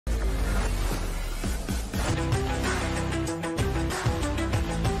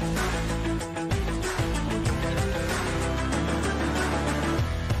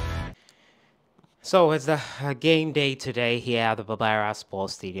So it's the game day today here at the Babara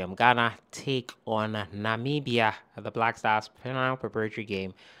Sports Stadium. Ghana take on Namibia at the Black Stars final preparatory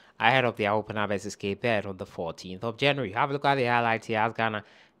game ahead of their opener versus Cape Verde on the 14th of January. Have a look at the highlights here as Ghana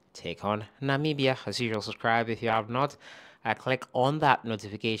take on Namibia. As usual, subscribe if you have not. Click on that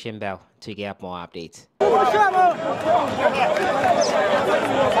notification bell to get more updates.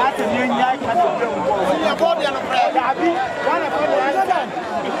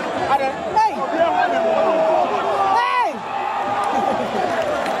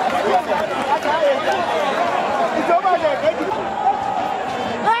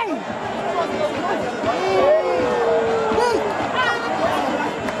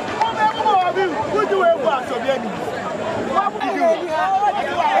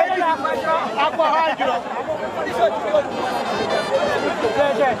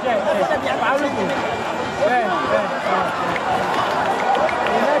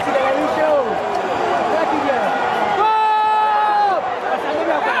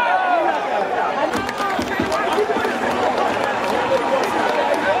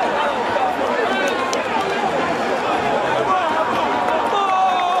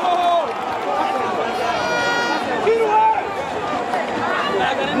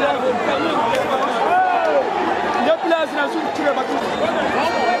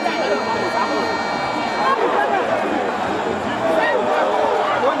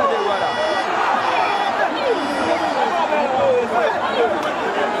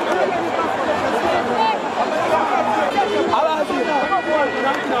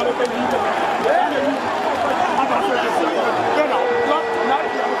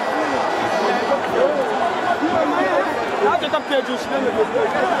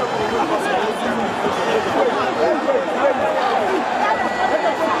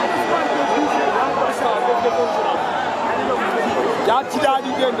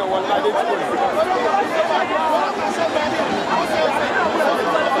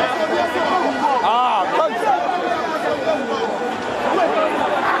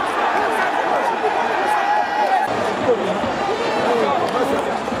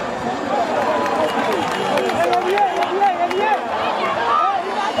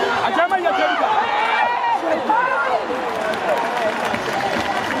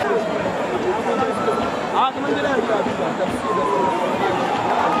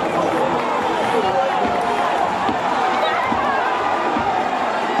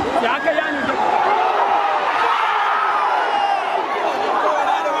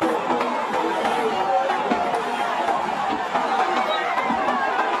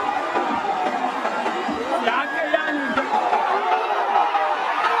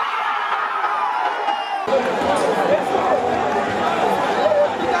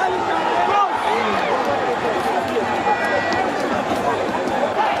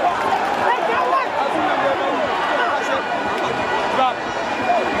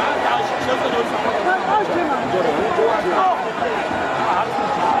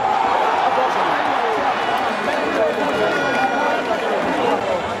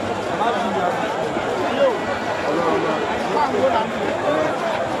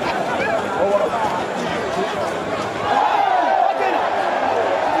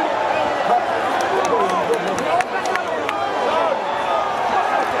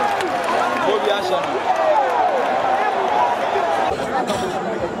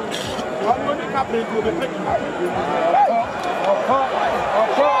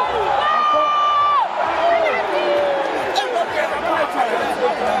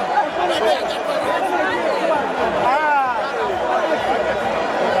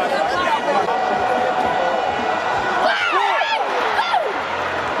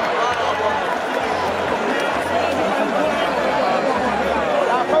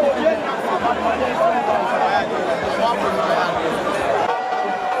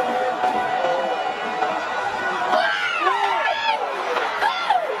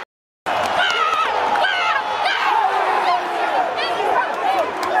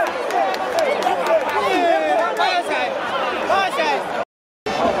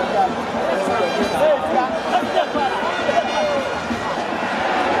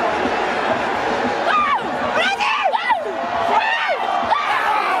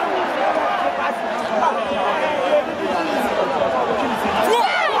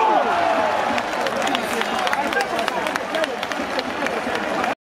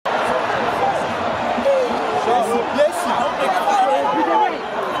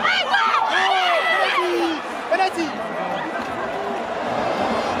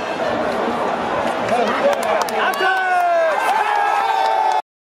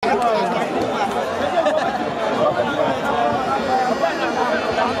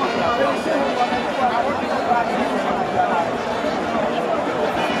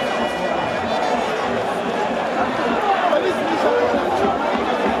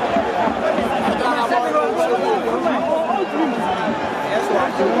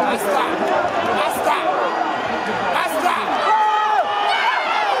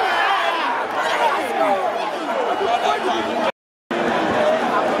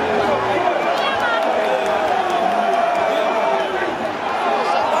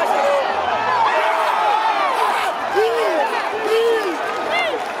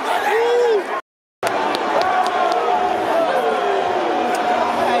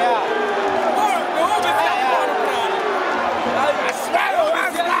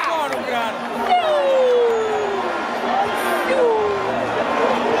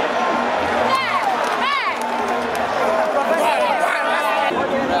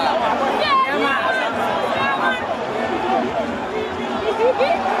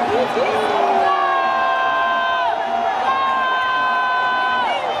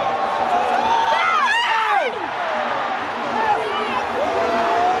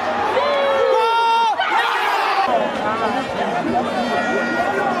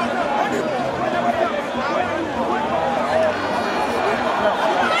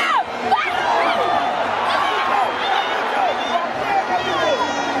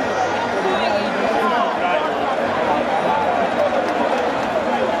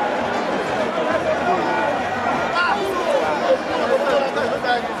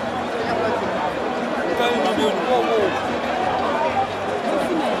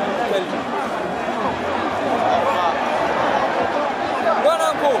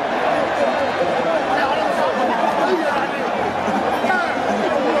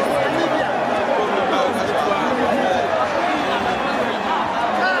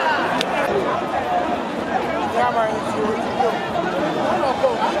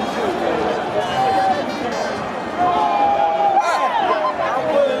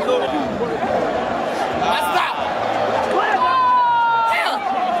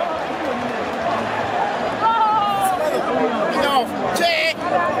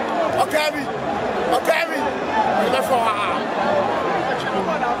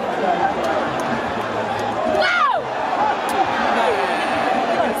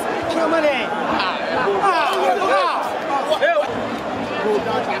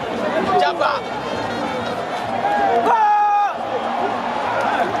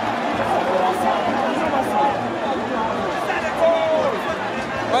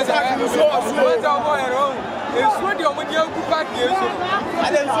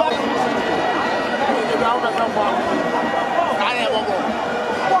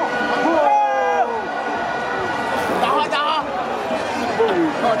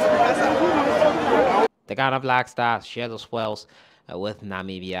 The Ghana Black Stars share the spoils with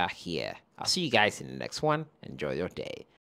Namibia here. I'll see you guys in the next one. Enjoy your day.